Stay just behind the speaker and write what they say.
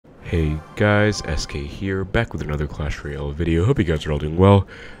Hey guys, SK here, back with another Clash Royale video. Hope you guys are all doing well.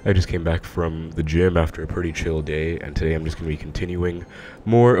 I just came back from the gym after a pretty chill day, and today I'm just going to be continuing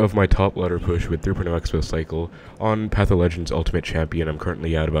more of my top ladder push with 3.0 Xbow Cycle on Path of Legends Ultimate Champion. I'm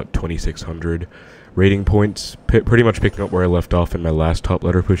currently at about 2,600 rating points, pretty much picking up where I left off in my last top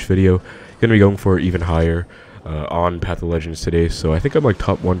ladder push video. Going to be going for even higher on Path of Legends today, so I think I'm like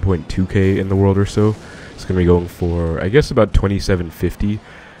top 1.2k in the world or so. It's going to be going for, I guess, about 2,750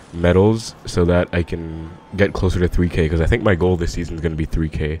 medals so that I can get closer to 3k, because I think my goal this season is going to be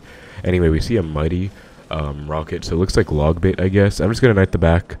 3k. Anyway, we see a mighty rocket, so it looks like log bait, I guess. I'm just going to knight the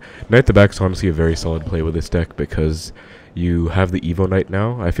back. Knight the back's honestly a very solid play with this deck because you have the Evo Knight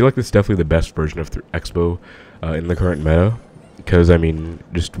now. I feel like this is definitely the best version of Xbow in the current meta, because I mean,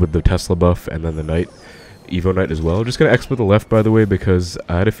 just with the Tesla buff and then the Knight, Evo Knight as well. Just going to X with the left, by the way, because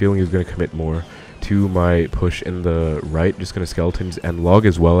I had a feeling he was going to commit more to my push in the right. Just going to skeletons and log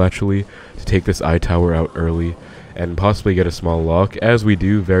as well, actually, to take this ITower out early and possibly get a small lock. As we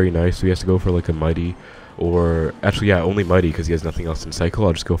do, very nice. So he has to go for like a mighty, or actually, yeah, only mighty because he has nothing else in cycle.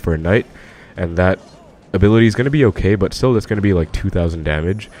 I'll just go for a knight, and that ability is going to be okay, but still that's going to be like 2,000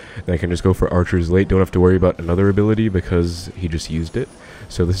 damage. And I can just go for archers late. Don't have to worry about another ability because he just used it.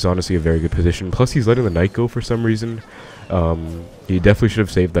 So this is honestly a very good position. Plus he's letting the knight go for some reason. He definitely should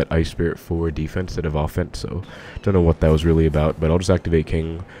have saved that Ice Spirit for defense instead of offense, so don't know what that was really about, but I'll just activate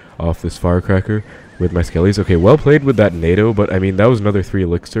King off this Firecracker with my Skellies. Okay, well played with that NATO, but I mean, that was another 3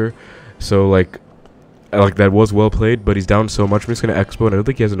 elixir, so like that was well played, but he's down so much. I'm just going to Expo, and I don't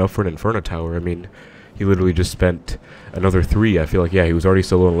think he has enough for an Inferno tower. I mean, he literally just spent another 3. I feel like, yeah, he was already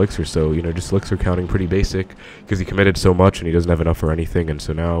so low on elixir, so, you know, just elixir counting pretty basic, because he committed so much, and he doesn't have enough for anything, and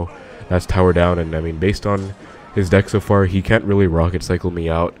so now that's tower down, and I mean, based on his deck so far, he can't really rocket cycle me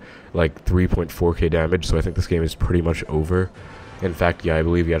out like 3.4k damage, so I think this game is pretty much over. In fact, yeah, I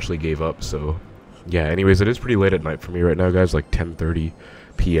believe he actually gave up, so yeah, anyways, it is pretty late at night for me right now, guys, like 10:30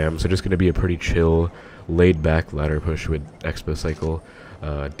 p.m., so just going to be a pretty chill, laid-back ladder push with Xbow Cycle.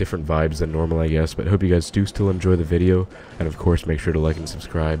 Different vibes than normal, I guess, but I hope you guys do still enjoy the video, and of course, make sure to like and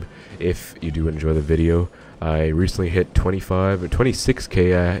subscribe if you do enjoy the video. I recently hit 25 or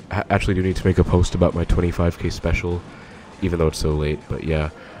 26k. I actually do need to make a post about my 25k special, even though it's so late, but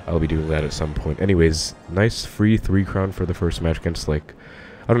yeah, I'll be doing that at some point. Anyways, nice free 3 crown for the first match against, like,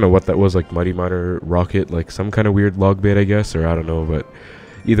 I don't know what that was, like Mighty Miner Rocket, like some kind of weird log bait, I guess, or I don't know, but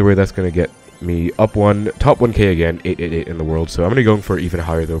either way, that's gonna get me up top 1k again, 888 in the world, so I'm gonna be going for even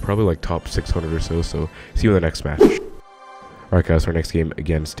higher though, probably like top 600 or so see you in the next match. Alright guys, our next game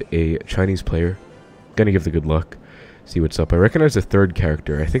against a Chinese player. Gonna give the good luck, see what's up. I recognize the third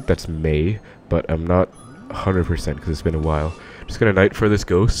character, I think that's May, but I'm not 100% because it's been a while. Just gonna knight for this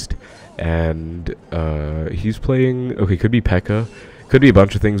ghost, and he's playing, okay, could be P.E.K.K.A, could be a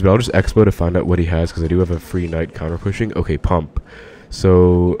bunch of things, but I'll just Expo to find out what he has, because I do have a free knight counter pushing. Okay, pump.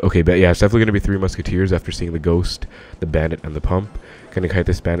 So, okay, but yeah, it's definitely going to be 3 musketeers after seeing the ghost, the bandit, and the pump. Going to kite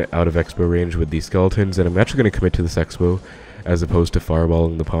this bandit out of Expo range with these skeletons, and I'm actually going to commit to this Expo as opposed to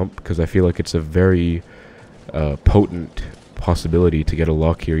fireballing the pump, because I feel like it's a very potent possibility to get a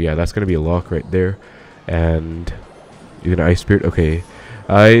lock here. Yeah, that's going to be a lock right there, and you're going to Ice Spirit. Okay,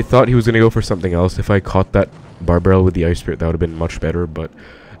 I thought he was going to go for something else. If I caught that Barbell with the Ice Spirit, that would have been much better, but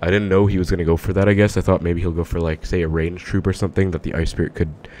I didn't know he was going to go for that, I guess. I thought maybe he'll go for, like, say, a ranged troop or something that the Ice Spirit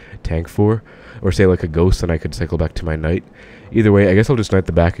could tank for. Or, say, like, a ghost, and I could cycle back to my knight. Either way, I guess I'll just knight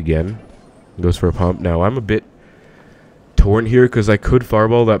the back again. Goes for a pump. Now, I'm a bit torn here, because I could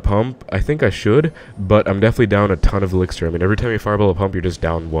fireball that pump. I think I should, but I'm definitely down a ton of elixir. I mean, every time you fireball a pump, you're just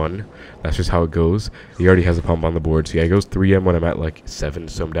down 1. That's just how it goes. He already has a pump on the board, so yeah, he goes 3M when I'm at, like, 7,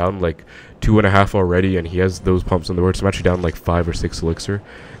 so I'm down, like, 2.5 already, and he has those pumps on the board, so I'm actually down, like, 5 or 6 elixir.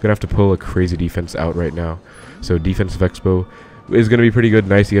 Gonna have to pull a crazy defense out right now. So, defensive Expo is gonna be pretty good.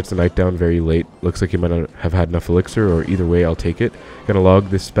 Nice, he gets the knight down very late. Looks like he might not have had enough elixir, or either way, I'll take it. Gonna log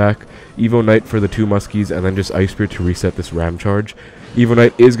this back. Evo Knight for the 2 muskies, and then just Ice Spirit to reset this ram charge. Evo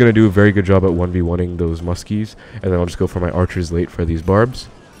Knight is gonna do a very good job at 1v1ing those muskies, and then I'll just go for my archers late for these barbs.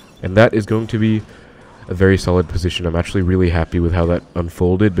 And that is going to be a very solid position. I'm actually really happy with how that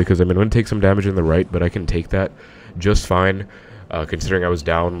unfolded, because I mean, I'm going to take some damage in the right, but I can take that just fine, considering I was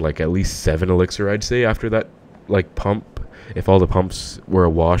down like at least 7 elixir, I'd say, after that like pump. If all the pumps were a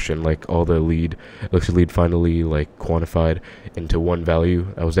wash and like all the elixir lead finally like quantified into 1 value,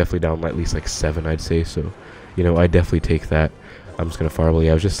 I was definitely down at least like 7, I'd say. So, you know, I definitely take that. I'm just going to fireball.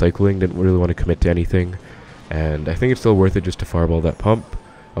 Yeah, I was just cycling, didn't really want to commit to anything, and I think it's still worth it just to fireball that pump.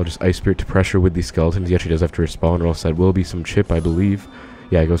 I'll just Ice Spirit to pressure with these skeletons. He actually does have to respawn, or else that will be some chip, I believe.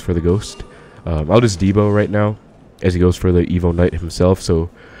 Yeah, he goes for the ghost. I'll just debo right now, as he goes for the Evo Knight himself, so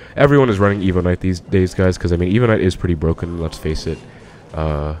everyone is running Evo Knight these days, guys, because I mean Evo Knight is pretty broken, let's face it.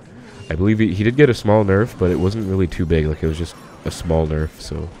 I believe he did get a small nerf, but it wasn't really too big, like it was just a small nerf.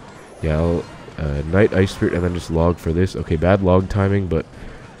 So yeah, I'll Knight, Ice Spirit, and then just log for this. Okay, bad log timing, but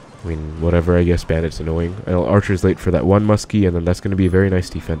I mean, whatever, I guess. Bandit's annoying. Archer's late for that one muskie, and then that's going to be a very nice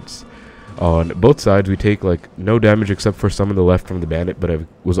defense. On both sides, we take, like, no damage except for some on the left from the Bandit, but I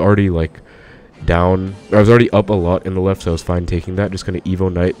was already, like, down. I was already up a lot in the left, so I was fine taking that. Just going to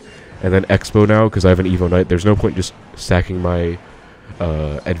Evo Knight, and then Xbow now, because I have an Evo Knight. There's no point just stacking my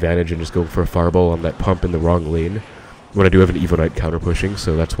advantage and just going for a fireball on that pump in the wrong lane when I do have an Evo Knight counter pushing,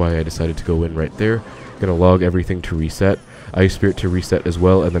 so that's why I decided to go in right there. Gonna log everything to reset, Ice Spirit to reset as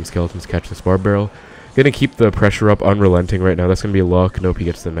well, and then Skeletons catch this Barb Barrel. Gonna keep the pressure up, unrelenting right now. That's gonna be a lock. Nope, he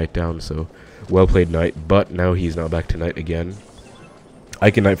gets the Knight down, so well played Knight, but now he's not back to Knight again.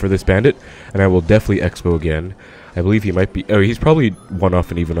 I can Knight for this Bandit, and I will definitely Expo again. I believe he might be... Oh, he's probably one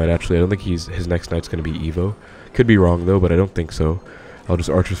off an Evo Knight, actually. I don't think his next Knight's gonna be Evo. Could be wrong, though, but I don't think so. I'll just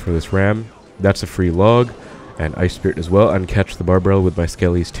Archers for this Ram. That's a free log. And Ice Spirit as well, and catch the Barb Barrel with my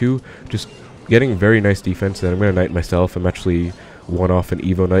Skellies too. Just getting very nice defense, and I'm going to Knight myself. I'm actually one off an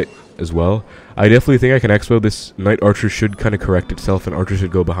Evo Knight as well. I definitely think I can Expo. This Knight Archer should kind of correct itself, and Archer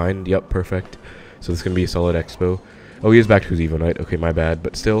should go behind. Yep, perfect. So this is going to be a solid Expo. Oh, he is back to his Evo Knight. Okay, my bad.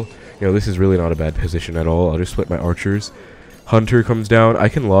 But still, you know, this is really not a bad position at all. I'll just split my Archers. Hunter comes down. I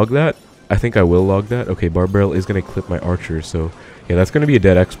can log that. I think I will log that. Okay, Barb Barrel is going to clip my Archers, so yeah, that's going to be a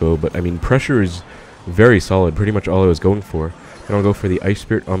dead Expo. But, I mean, pressure is very solid, pretty much all I was going for. Then I'll go for the Ice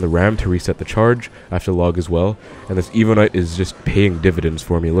Spirit on the Ram to reset the charge. I have to log as well. And this Evo Knight is just paying dividends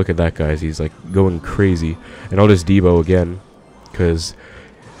for me. Look at that, guys. He's like going crazy. And I'll just Debo again, because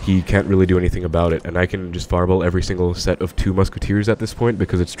he can't really do anything about it. And I can just fireball every single set of 2 Musketeers at this point,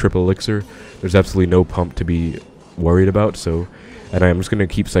 because it's triple elixir. There's absolutely no pump to be worried about. So, and I'm just going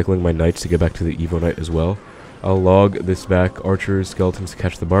to keep cycling my Knights to get back to the Evo Knight as well. I'll log this back, Archers, Skeletons to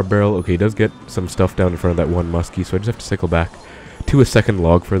catch the Barb Barrel. Okay, he does get some stuff down in front of that one muskie, so I just have to cycle back to a second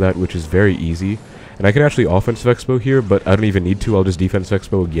log for that, which is very easy. And I can actually offensive Expo here, but I don't even need to. I'll just defensive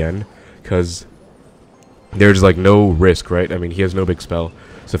Expo again, because there's like no risk, right? I mean, he has no big spell.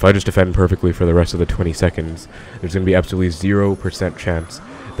 So if I just defend perfectly for the rest of the 20 seconds, there's going to be absolutely 0% chance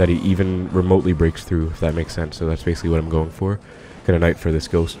that he even remotely breaks through, if that makes sense. So that's basically what I'm going for. Gonna Knight for this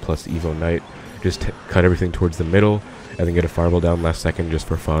Ghost plus Evo Knight. Just cut everything towards the middle, and then get a fireball down last second just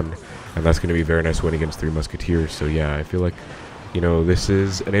for fun. And that's going to be a very nice win against 3 Musketeers. So yeah, I feel like, you know, this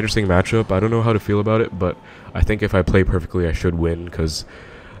is an interesting matchup. I don't know how to feel about it, but I think if I play perfectly, I should win, because,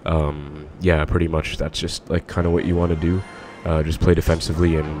 yeah, pretty much that's just, like, kind of what you want to do. Just play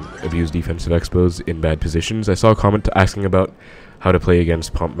defensively and abuse defensive Expos in bad positions. I saw a comment asking about how to play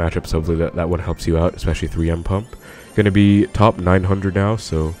against pump matchups. Hopefully that one helps you out, especially 3M pump. Going to be top 900 now,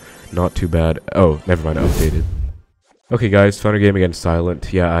 so not too bad. Oh, never mind, updated. Okay, guys, final game against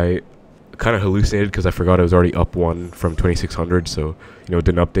Silent. Yeah, I kind of hallucinated because I forgot I was already up 1 from 2600, so, you know, it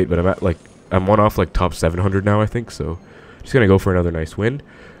didn't update, but I'm one off, like, top 700 now, I think, so just gonna go for another nice win.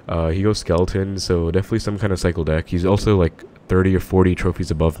 He goes Skeleton, so definitely some kind of cycle deck. He's also, like, 30 or 40 trophies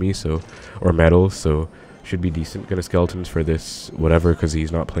above me, so, or medals, so should be decent. Gonna Skeletons for this, whatever, because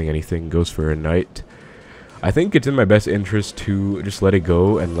he's not playing anything. Goes for a Knight. I think it's in my best interest to just let it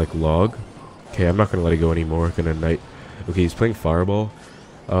go and, like, log. Okay, I'm not going to let it go anymore. Gonna Knight. Okay, he's playing Fireball.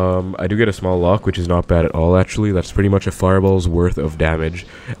 I do get a small lock, which is not bad at all, actually. That's pretty much a Fireball's worth of damage.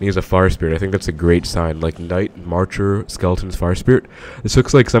 And he has a Fire Spirit. I think that's a great sign. Like, Knight, Marcher, Skeletons, Fire Spirit. This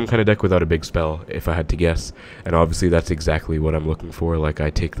looks like some kind of deck without a big spell, if I had to guess. And obviously, that's exactly what I'm looking for. Like, I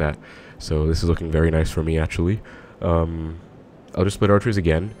take that. So, this is looking very nice for me, actually. I'll just split Archers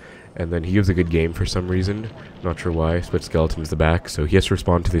again. And then he gives a good game for some reason. Not sure why. Split Skeletons the back. So he has to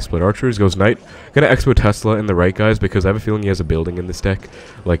respond to the split Archers. Goes Knight. Gonna Expo Tesla in the right, guys, because I have a feeling he has a building in this deck.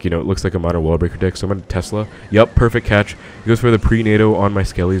 Like, you know, it looks like a minor wall breaker deck. So I'm gonna Tesla. Yup, perfect catch. He goes for the pre-NATO on my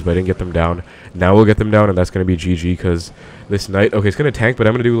Skellies, but I didn't get them down. Now we'll get them down, and that's gonna be GG, because this Knight... Okay, it's gonna tank, but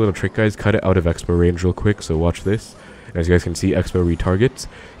I'm gonna do a little trick, guys. Cut it out of Expo range real quick, so watch this. And as you guys can see, Expo retargets.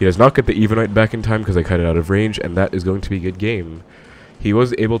 He does not get the Evo Knight back in time because I cut it out of range, and that is going to be a good game. He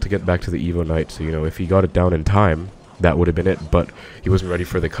was able to get back to the Evo Knight, so, you know, if he got it down in time, that would have been it, but he wasn't ready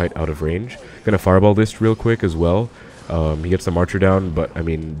for the kite out of range. Gonna Fireball this real quick as well. He gets the Marcher down, but, I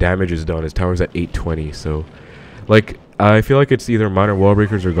mean, damage is done. His tower's at 820, so, like, I feel like it's either Minor Wall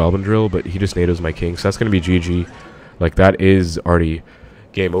Breakers or Goblin Drill, but he just NATOs my king, so that's gonna be GG. Like, that is already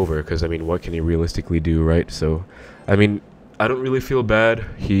game over, because, I mean, what can he realistically do, right? So, I mean, I don't really feel bad.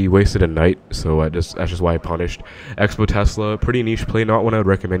 He wasted a knight, so that's just why I punished. Xbow Tesla, pretty niche play, not one I would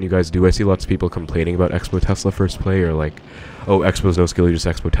recommend you guys do. I see lots of people complaining about Xbow Tesla first play, or like, oh, Xbow's no skill, you just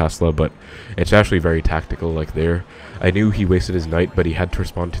Xbow Tesla, but it's actually very tactical, like there. I knew he wasted his knight, but he had to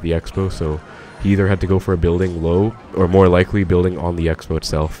respond to the Xbow, so he either had to go for a building low, or more likely building on the Xbow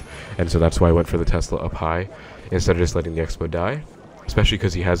itself, and so that's why I went for the Tesla up high, instead of just letting the Xbow die. Especially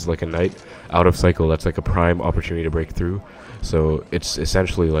because he has like a knight out of cycle, that's like a prime opportunity to break through. So it's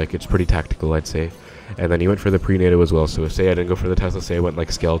essentially like, it's pretty tactical, I'd say. And then he went for the pre-NATO as well, so say I didn't go for the Tesla, say I went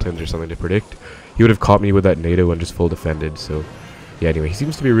like skeletons or something to predict, he would have caught me with that NATO and just full defended. So yeah, anyway, he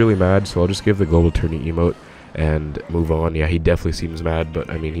seems to be really mad, so I'll just give the global tourney emote and move on. Yeah, he definitely seems mad, but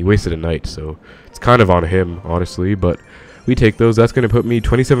I mean, he wasted a knight, so it's kind of on him, honestly, but we take those. That's going to put me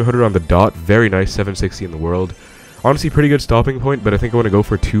 2700 on the dot. Very nice, 760 in the world. Honestly, pretty good stopping point, but I think I want to go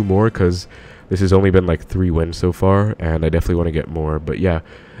for 2 more because this has only been like 3 wins so far, and I definitely want to get more. But yeah,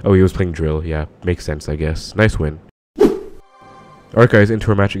 oh, he was playing drill. Yeah, makes sense, I guess. Nice win. Alright guys, into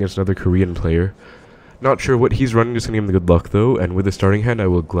our match against another Korean player. Not sure what he's running, just going to give him the good luck though, and with the starting hand I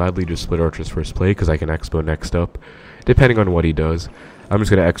will gladly just split Archer's first play because I can Xbow next up, depending on what he does. I'm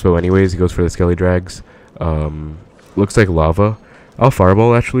just going to Xbow anyways. He goes for the Skelly Drags. Looks like lava. I'll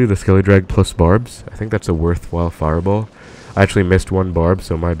Fireball, actually, the Skelly Drag plus Barbs. I think that's a worthwhile Fireball. I actually missed 1 Barb,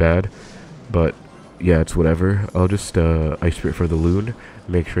 so my bad. But, yeah, it's whatever. I'll just Ice Spirit for the Loon.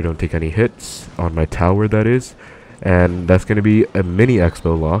 Make sure I don't take any hits on my tower, that is. And that's going to be a mini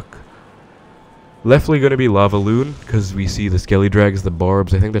Xbow lock. Leftly going to be LavaLoon, because we see the Skelly Drags, the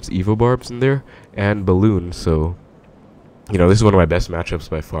Barbs. I think that's Evo Barbs in there. And Balloon, so... You know, this is one of my best matchups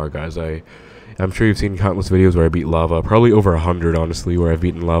by far, guys. I'm sure you've seen countless videos where I beat Lava, probably over 100 honestly, where I've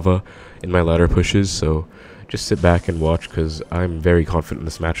beaten Lava in my ladder pushes, so just sit back and watch because I'm very confident in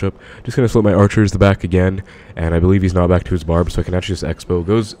this matchup. Just going to flip my Archers the back again, and I believe he's not back to his Barb, so I can actually just Xbow.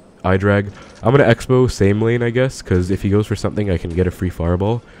 Goes I-Drag. I'm going to Xbow same lane, I guess, because if he goes for something, I can get a free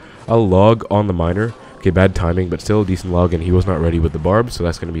Fireball. I'll log on the Miner. Okay, bad timing, but still a decent log, and he was not ready with the Barb, so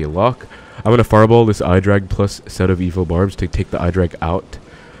that's going to be a lock. I'm going to Fireball this I-Drag plus set of Evo Barbs to take the I-Drag out.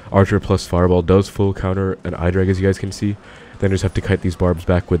 Archer plus Fireball does full counter an I-Drag, as you guys can see. Then I just have to kite these Barbs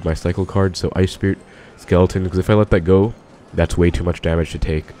back with my Cycle card, so Ice Spirit, Skeleton, because if I let that go, that's way too much damage to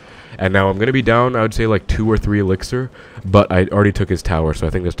take. And now I'm going to be down, I would say like 2 or 3 Elixir, but I already took his tower, so I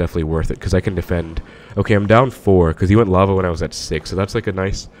think that's definitely worth it, because I can defend. Okay, I'm down 4, because he went Lava when I was at 6, so that's like a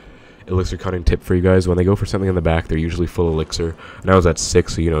nice Elixir counting tip for you guys. When they go for something in the back, they're usually full Elixir, and I was at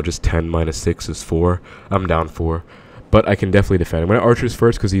 6, so you know, just 10 minus 6 is 4. I'm down 4. But I can definitely defend. I'm going to Archers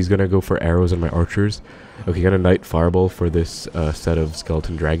first because he's going to go for arrows in my Archers. Okay, going to Knight Fireball for this set of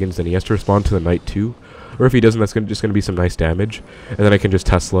Skeleton Dragons. Then he has to respond to the Knight too. Or if he doesn't, that's just going to be some nice damage. And then I can just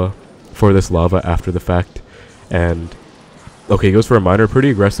Tesla for this Lava after the fact. And, okay, he goes for a Miner.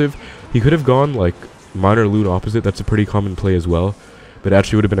 Pretty aggressive. He could have gone, like, Miner Loon opposite. That's a pretty common play as well. But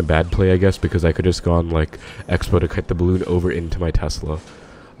actually would have been a bad play, I guess, because I could just gone, like, Expo to cut the balloon over into my Tesla.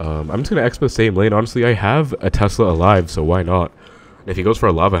 I'm just going to Expo same lane. Honestly, I have a Tesla alive, so why not? And if he goes for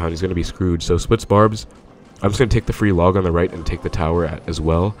a Lava Hound, he's going to be screwed. So splits Barbs. I'm just going to take the free log on the right and take the tower as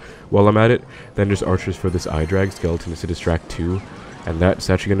well while I'm at it. Then just Archers for this I-Drag. Skeleton is to distract too. And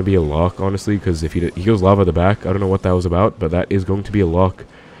that's actually going to be a lock, honestly, because if he goes Lava at the back, I don't know what that was about, but that is going to be a lock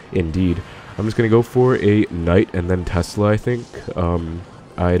indeed. I'm just going to go for a Knight and then Tesla, I think.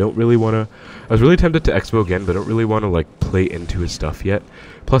 I don't really want to... I was really tempted to Expo again, but I don't really want to, like, play into his stuff yet.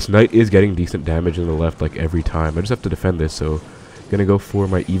 Plus, Knight is getting decent damage in the left, like, every time. I just have to defend this, so... Gonna go for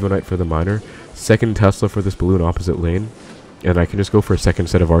my Evo Knight for the Miner. Second Tesla for this Balloon opposite lane. And I can just go for a second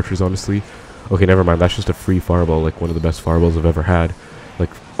set of Archers, honestly. Okay, never mind. That's just a free Fireball, like, one of the best Fireballs I've ever had.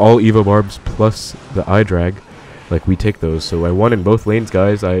 Like, all Evo Barbs plus the I-Drag. Like, we take those. So I won in both lanes,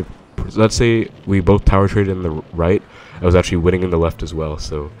 guys. Let's say we both tower traded in the right. I was actually winning in the left as well.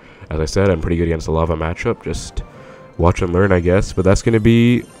 So, as I said, I'm pretty good against the Lava matchup. Just watch and learn, I guess. But that's going to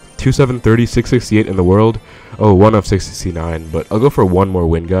be 2730, 668 in the world. Oh, 1 of 669. But I'll go for one more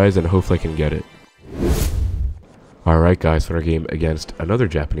win, guys, and hopefully I can get it. Alright, guys, for our game against another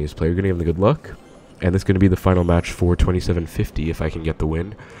Japanese player. Going to give him the good luck. And this is going to be the final match for 2750 if I can get the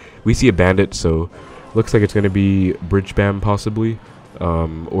win. We see a Bandit, so looks like it's going to be Bridge Bam possibly.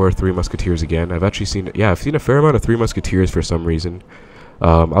 Or Three Musketeers again. I've actually seen... Yeah, I've seen a fair amount of Three Musketeers for some reason.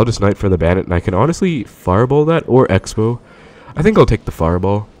 I'll just Knight for the Bandit, and I can honestly Fireball that or Expo. I think I'll take the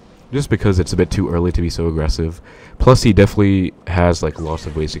Fireball, just because it's a bit too early to be so aggressive. Plus, he definitely has, like, lots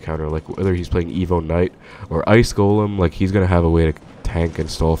of ways to counter. Like, whether he's playing Evo Knight or Ice Golem, like, he's going to have a way to tank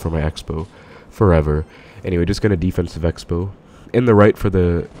and stall for my Expo forever. Anyway, just going to defensive Expo. in the right for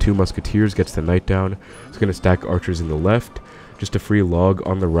the 2 musketeers, gets the knight down. It's going to stack archers in the left, just a free log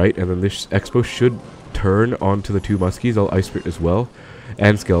on the right, and then this Xbow should turn onto the 2 muskies. I'll ice spirit as well,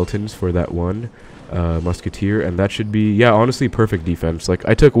 and skeletons for that 1 musketeer, and that should be, yeah, honestly perfect defense. Like,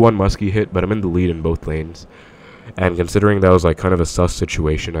 I took 1 muskie hit, but I'm in the lead in both lanes, and considering that was like kind of a sus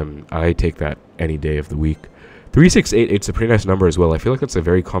situation, I take that any day of the week. 3688's a pretty nice number as well. I feel like that's a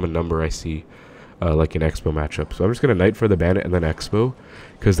very common number I see like in Xbow matchup. So I'm just going to knight for the bandit and then Xbow,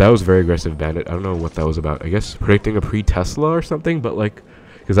 because that was a very aggressive bandit. I don't know what that was about. I guess predicting a pre-Tesla or something, but like,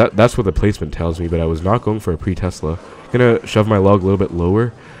 because that's what the placement tells me, but I was not going for a pre-Tesla. Going to shove my log a little bit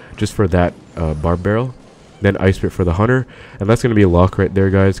lower just for that barb barrel. Then ice spirit for the hunter, and that's going to be a lock right there,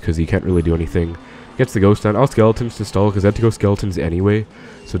 guys, because he can't really do anything. Gets the ghost down. I'll skeletons to stall, because I had to go skeletons anyway,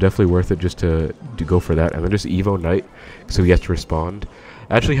 so definitely worth it just to go for that. And then just Evo Knight, so he has to respond.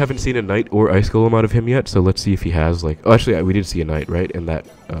 I actually haven't seen a Knight or Ice Golem out of him yet, so let's see if he has, like... Oh, actually, we did see a Knight, right, in that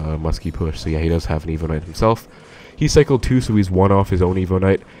muskie push, so yeah, he does have an Evo Knight himself. He cycled 2, so he's 1 off his own Evo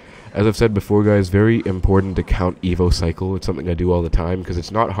Knight. As I've said before, guys, very important to count Evo Cycle. It's something I do all the time, because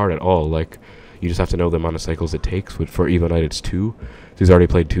it's not hard at all. Like, you just have to know the amount of cycles it takes. Which for Evo Knight, it's 2. So he's already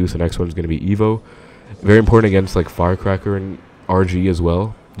played 2, so next one's going to be Evo. Very important against, like, Firecracker and RG as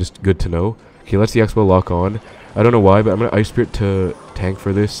well. Just good to know. Okay, let's the Xbow lock on. I don't know why, but I'm going to Ice Spirit to tank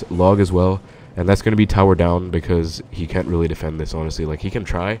for this. Log as well. And that's going to be tower down, because he can't really defend this, honestly. Like, he can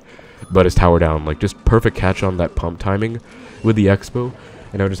try, but it's tower down. Like, just perfect catch on that pump timing with the Xbow.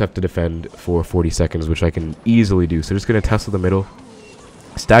 And I'll just have to defend for 40 seconds, which I can easily do. So just going to Tesla the middle.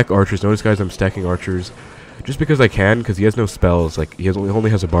 Stack archers. Notice, guys, I'm stacking archers just because I can, because he has no spells. Like, he only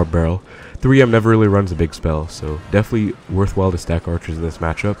has a barb barrel. 3M never really runs a big spell, so definitely worthwhile to stack archers in this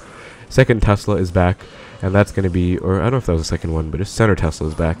matchup. Second Tesla is back, and that's going to be, or I don't know if that was the second one, but just center Tesla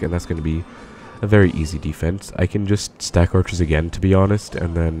is back, and that's going to be a very easy defense. I can just stack archers again, to be honest,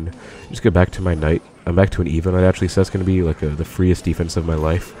 and then just get back to my knight. I'm back to an Evo Knight, actually, so that's going to be like the freest defense of my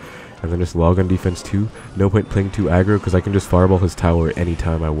life. And then just log on defense too. No point playing too aggro, because I can just fireball his tower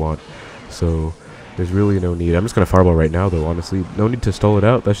anytime I want. So there's really no need. I'm just going to fireball right now, though, honestly. No need to stall it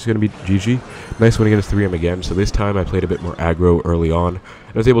out. That's just going to be GG. Nice win against 3M again. So this time I played a bit more aggro early on.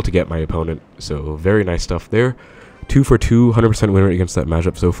 I was able to get my opponent. So very nice stuff there. 2 for 2, 100% win rate against that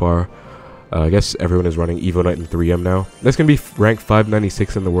matchup so far. I guess everyone is running Evo Knight and 3M now. That's going to be rank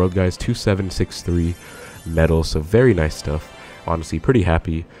 596 in the world, guys. 2763 medal. So very nice stuff. Honestly, pretty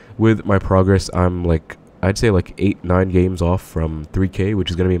happy with my progress. I'm like, I'd say like 8-9 games off from 3K,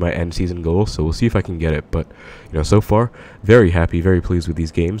 which is going to be my end season goal, so we'll see if I can get it. But, you know, so far, very happy, very pleased with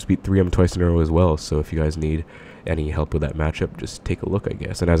these games. Beat 3M twice in a row as well, so if you guys need any help with that matchup, just take a look, I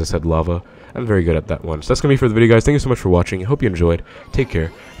guess. And as I said, Lava, I'm very good at that one. So that's going to be for the video, guys. Thank you so much for watching. I hope you enjoyed. Take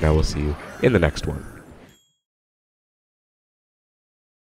care. Now we'll see you in the next one.